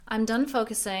I'm done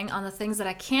focusing on the things that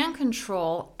I can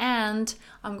control, and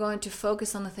I'm going to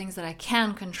focus on the things that I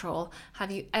can control. Have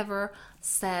you ever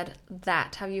said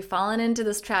that? Have you fallen into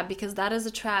this trap? Because that is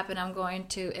a trap, and I'm going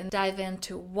to dive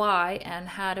into why and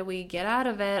how do we get out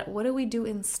of it. What do we do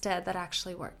instead that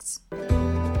actually works?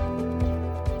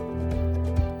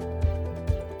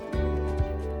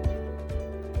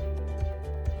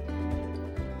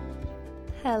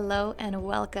 Hello and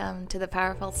welcome to the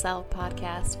Powerful Self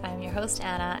Podcast. I'm your host,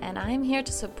 Anna, and I'm here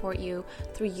to support you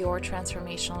through your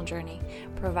transformational journey,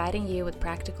 providing you with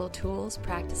practical tools,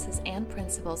 practices, and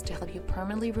principles to help you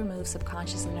permanently remove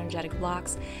subconscious and energetic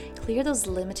blocks, clear those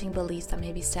limiting beliefs that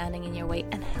may be standing in your way,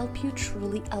 and help you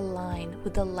truly align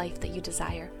with the life that you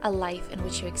desire. A life in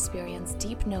which you experience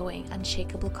deep knowing,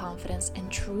 unshakable confidence, and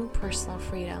true personal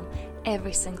freedom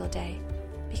every single day,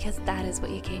 because that is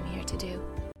what you came here to do.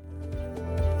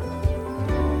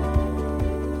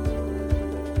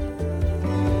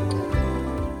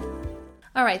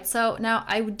 All right, so now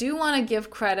I do want to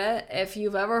give credit if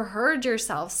you've ever heard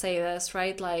yourself say this,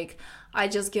 right? Like, I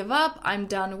just give up, I'm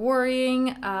done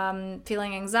worrying,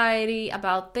 feeling anxiety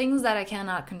about things that I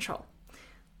cannot control.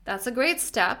 That's a great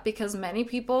step because many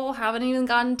people haven't even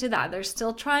gotten to that. They're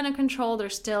still trying to control, they're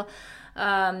still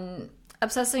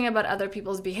obsessing about other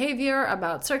people's behavior,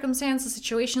 about circumstances,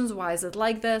 situations, why is it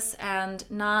like this, and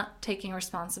not taking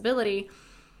responsibility.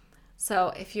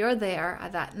 So if you're there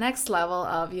at that next level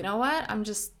of, you know what, I'm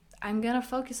going to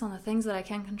focus on the things that I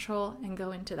can control and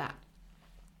go into that.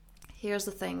 Here's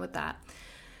the thing with that.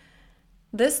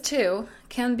 This too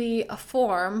can be a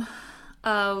form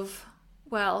of,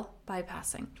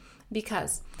 bypassing.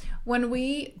 Because when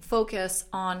we focus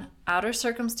on outer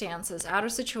circumstances, outer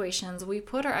situations, we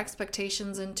put our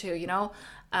expectations into,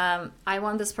 I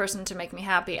want this person to make me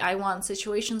happy. I want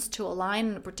situations to align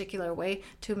in a particular way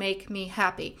to make me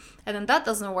happy. And then that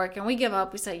doesn't work and we give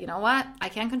up. We say, you know what? I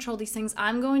can't control these things.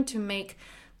 I'm going to make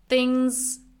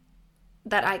things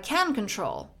that I can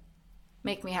control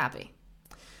make me happy.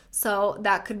 So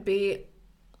that could be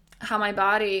how my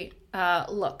body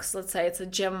looks. Let's say it's a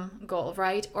gym goal,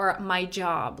 right? Or my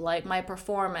job, like my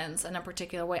performance in a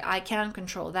particular way. I can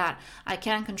control that. I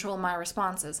can control my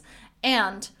responses.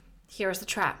 And here's the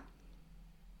trap.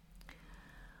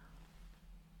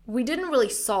 We didn't really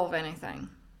solve anything.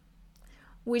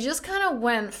 We just kind of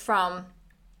went from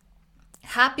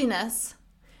happiness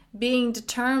being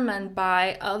determined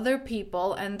by other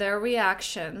people and their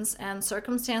reactions and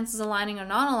circumstances aligning or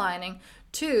not aligning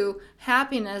to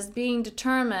happiness being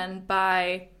determined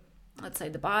by, let's say,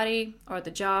 the body or the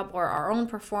job or our own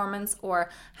performance or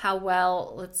how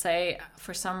well, let's say,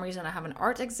 for some reason I have an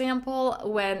art example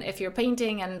if you're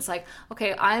painting and it's like,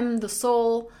 okay, I'm the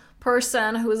sole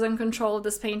person who is in control of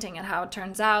this painting and how it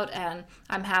turns out, and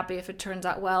I'm happy if it turns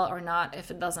out well or not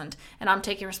if it doesn't. And I'm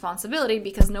taking responsibility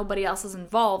because nobody else is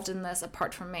involved in this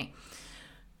apart from me.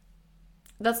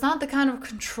 That's not the kind of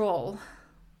control,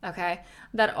 okay,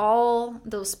 that all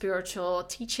those spiritual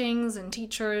teachings and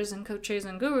teachers and coaches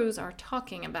and gurus are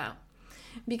talking about.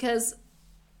 Because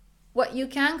what you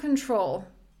can control,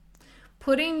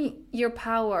 putting your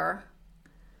power,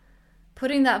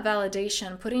 putting that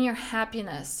validation, putting your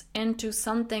happiness into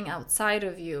something outside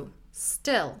of you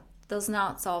still does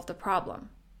not solve the problem.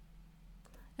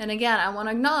 And again, I want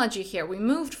to acknowledge you here. We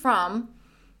moved from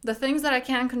the things that I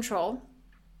can control,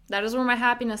 that is where my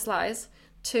happiness lies,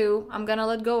 to I'm going to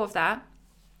let go of that.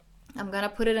 I'm going to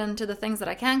put it into the things that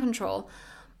I can control.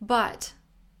 But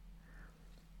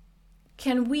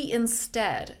can we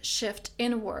instead shift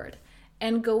inward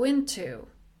and go into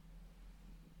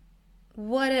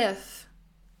what if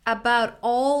about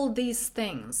all these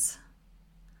things,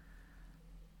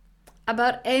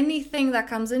 about anything that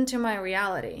comes into my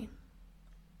reality,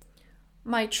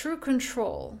 my true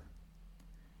control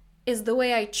is the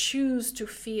way I choose to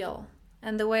feel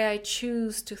and the way I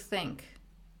choose to think.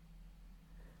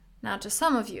 Now, to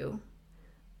some of you,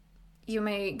 you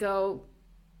may go,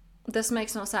 this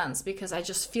makes no sense because I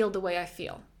just feel the way I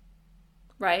feel,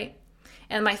 right?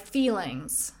 And my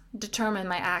feelings determine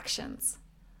my actions.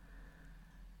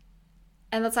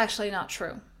 And that's actually not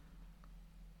true.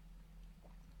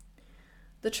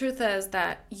 The truth is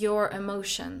that your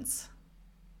emotions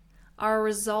are a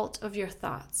result of your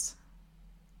thoughts.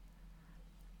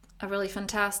 A really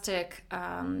fantastic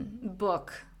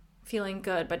book, Feeling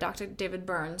Good, by Dr. David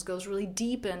Burns, goes really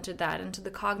deep into that, into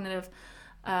the cognitive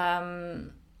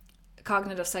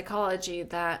psychology,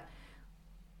 that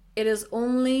it is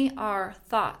only our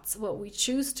thoughts, what we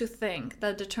choose to think,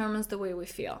 that determines the way we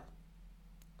feel.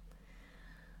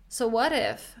 So what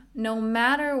if, no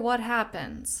matter what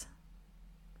happens,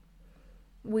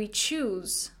 we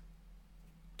choose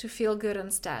to feel good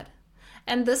instead.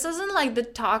 And this isn't like the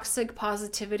toxic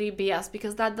positivity BS,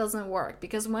 because that doesn't work.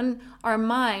 Because when our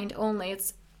mind only,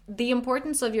 it's the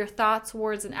importance of your thoughts,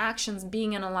 words, and actions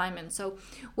being in alignment. So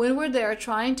when we're there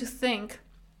trying to think,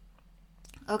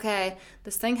 okay,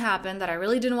 this thing happened that I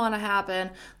really didn't want to happen.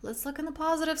 Let's look on the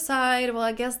positive side. Well,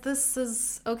 I guess this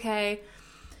is okay.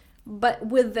 But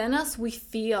within us, we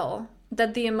feel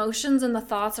that the emotions and the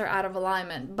thoughts are out of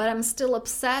alignment, but I'm still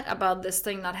upset about this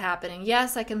thing not happening.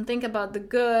 Yes, I can think about the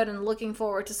good and looking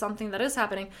forward to something that is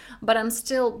happening, but I'm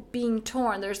still being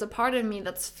torn. There's a part of me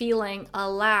that's feeling a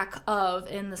lack of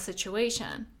in the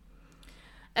situation.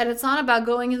 And it's not about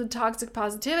going into toxic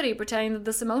positivity, pretending that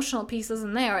this emotional piece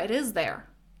isn't there. It is there.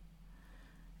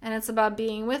 And it's about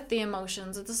being with the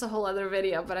emotions. This is a whole other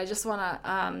video, but I just want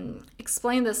to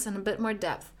explain this in a bit more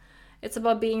depth. It's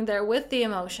about being there with the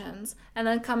emotions and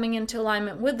then coming into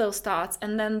alignment with those thoughts,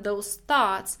 and then those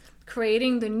thoughts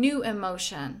creating the new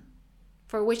emotion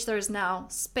for which there is now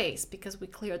space because we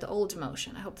cleared the old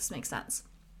emotion. I hope this makes sense.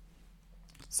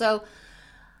 So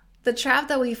the trap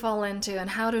that we fall into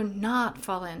and how to not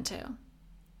fall into.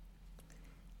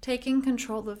 Taking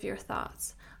control of your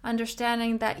thoughts.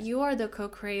 Understanding that you are the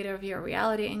co-creator of your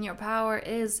reality, and your power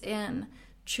is in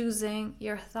choosing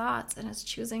your thoughts, and it's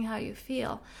choosing how you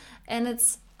feel, and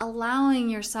it's allowing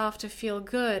yourself to feel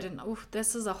good. And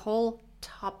this is a whole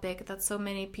topic that so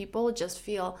many people just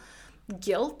feel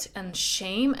guilt and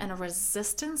shame and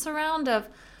resistance around of,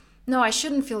 no, I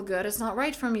shouldn't feel good. It's not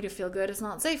right for me to feel good. It's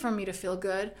not safe for me to feel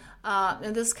good.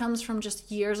 And this comes from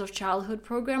just years of childhood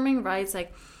programming, right? It's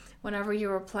like whenever you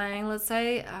were playing, let's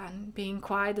say, and being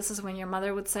quiet, this is when your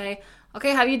mother would say,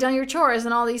 okay, have you done your chores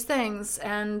and all these things?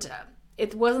 And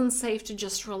it wasn't safe to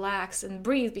just relax and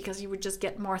breathe, because you would just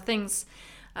get more things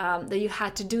that you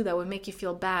had to do that would make you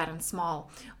feel bad and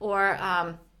small. Or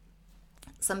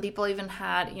some people even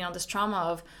had, this trauma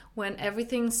of when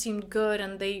everything seemed good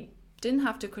and they didn't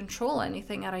have to control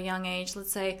anything at a young age.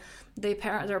 Let's say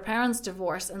their parents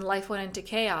divorced and life went into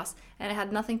chaos, and it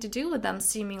had nothing to do with them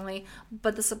seemingly,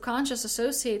 but the subconscious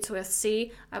associates with,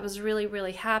 see, I was really,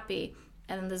 really happy,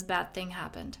 and then this bad thing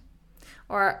happened.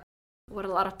 Or what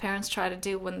a lot of parents try to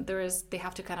do when they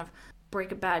have to kind of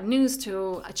break a bad news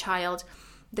to a child,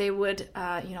 they would,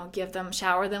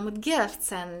 shower them with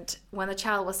gifts. And when the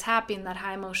child was happy in that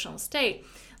high emotional state,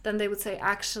 then they would say,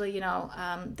 actually,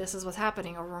 this is what's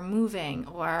happening, or we're moving,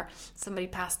 or somebody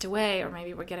passed away, or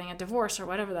maybe we're getting a divorce, or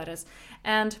whatever that is.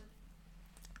 And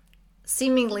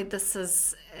seemingly this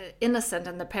is innocent,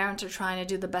 and the parents are trying to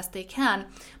do the best they can.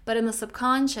 But in the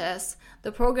subconscious,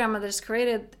 the program that is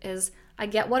created is, I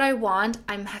get what I want,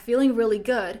 I'm feeling really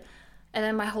good, and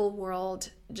then my whole world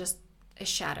just is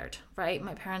shattered, right?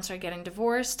 My parents are getting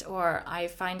divorced, or I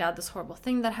find out this horrible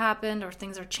thing that happened, or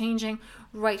things are changing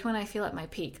right when I feel at my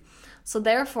peak. So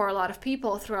therefore, a lot of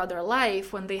people throughout their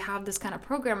life, when they have this kind of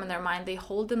program in their mind, they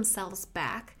hold themselves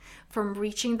back from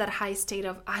reaching that high state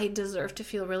of, I deserve to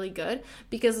feel really good,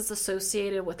 because it's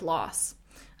associated with loss.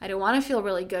 I don't want to feel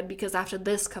really good because after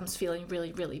this comes feeling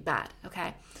really, really bad,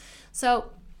 okay?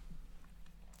 So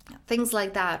things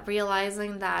like that,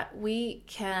 realizing that we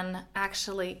can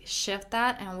actually shift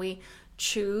that, and we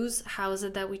choose how is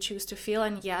it that we choose to feel.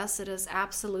 And yes, it is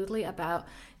absolutely about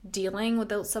dealing with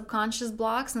those subconscious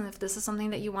blocks. And if this is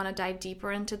something that you want to dive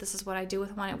deeper into, this is what I do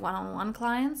with my one-on-one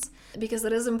clients, because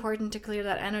it is important to clear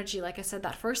that energy. Like I said,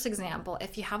 that first example,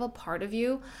 if you have a part of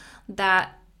you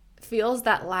that feels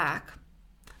that lack,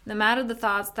 no matter the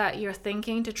thoughts that you're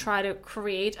thinking to try to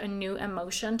create a new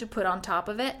emotion to put on top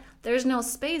of it, there's no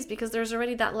space, because there's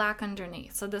already that lack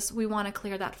underneath. So we want to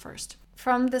clear that first.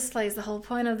 From this place, the whole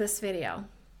point of this video,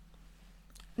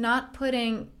 not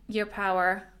putting your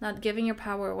power, not giving your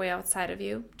power away outside of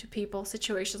you to people,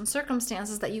 situations,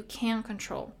 circumstances that you can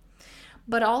control,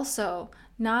 but also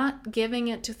not giving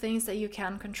it to things that you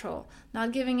can control,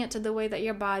 not giving it to the way that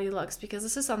your body looks, because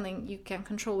this is something you can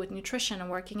control with nutrition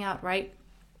and working out, right?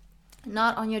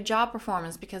 Not on your job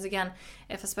performance, because again,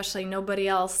 if especially nobody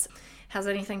else has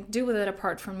anything to do with it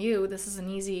apart from you, this is an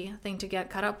easy thing to get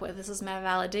caught up with. This is my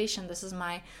validation. This is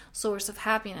my source of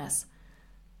happiness.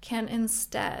 Can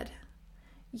instead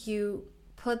you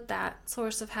put that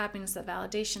source of happiness, that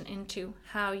validation, into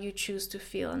how you choose to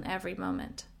feel in every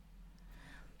moment?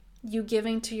 You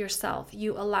giving to yourself,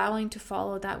 you allowing to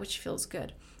follow that which feels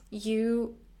good,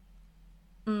 you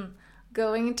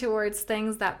going towards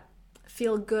things that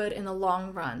feel good in the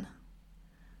long run.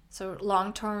 So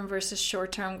long-term versus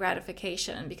short-term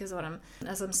gratification. Because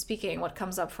as I'm speaking, what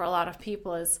comes up for a lot of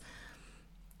people is,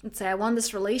 let's say I want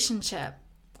this relationship.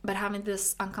 but having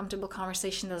this uncomfortable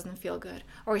conversation doesn't feel good,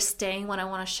 or staying when I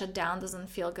want to shut down doesn't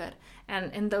feel good.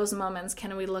 And in those moments,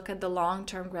 can we look at the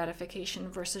long-term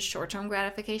gratification versus short-term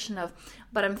gratification of,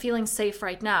 but I'm feeling safe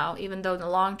right now, even though in the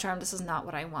long term, this is not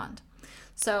what I want.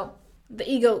 So the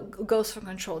ego goes for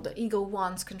control. The ego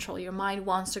wants control. Your mind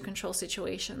wants to control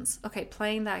situations. Okay,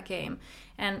 playing that game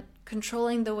and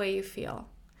controlling the way you feel,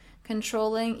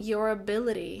 controlling your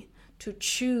ability to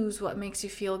choose what makes you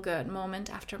feel good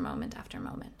moment after moment after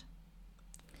moment.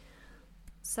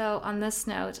 So on this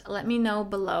note, let me know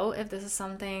below if this is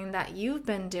something that you've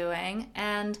been doing,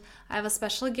 and I have a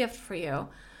special gift for you.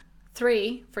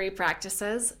 3 free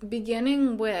practices,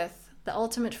 beginning with the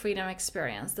Ultimate Freedom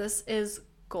Experience. This is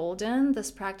golden. This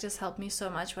practice helped me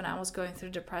so much when I was going through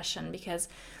depression, because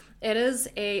it is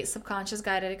a subconscious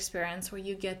guided experience where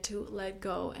you get to let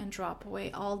go and drop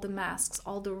away all the masks,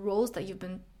 all the roles that you've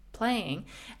been playing,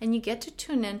 and you get to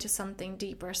tune into something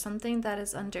deeper, something that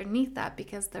is underneath that,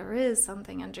 because there is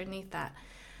something underneath that.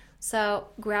 So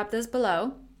grab this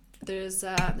below. There's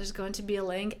going to be a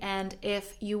link, and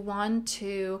if you want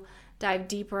to dive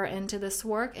deeper into this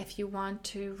work, if you want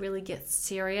to really get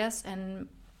serious and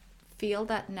feel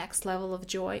that next level of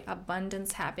joy,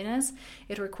 abundance, happiness,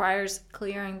 it requires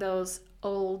clearing those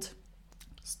old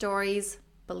stories,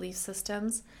 belief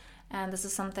systems. And this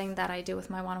is something that I do with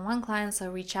my one-on-one clients.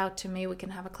 So reach out to me. We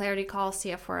can have a clarity call,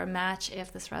 see if we're a match,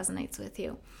 if this resonates with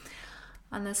you.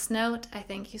 On this note, I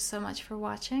thank you so much for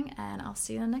watching, and I'll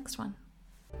see you in the next one.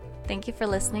 Thank you for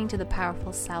listening to the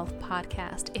Powerful Self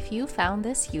podcast. If you found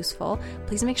this useful,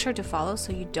 please make sure to follow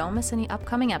so you don't miss any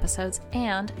upcoming episodes,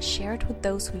 and share it with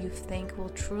those who you think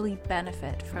will truly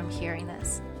benefit from hearing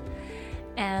this.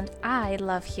 And I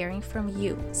love hearing from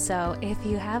you. So if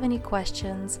you have any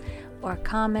questions or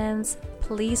comments,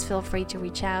 please feel free to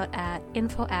reach out at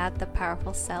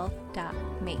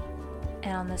info@thepowerfulself.me.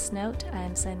 And on this note, I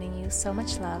am sending you so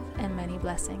much love and many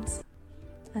blessings.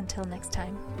 Until next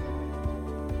time.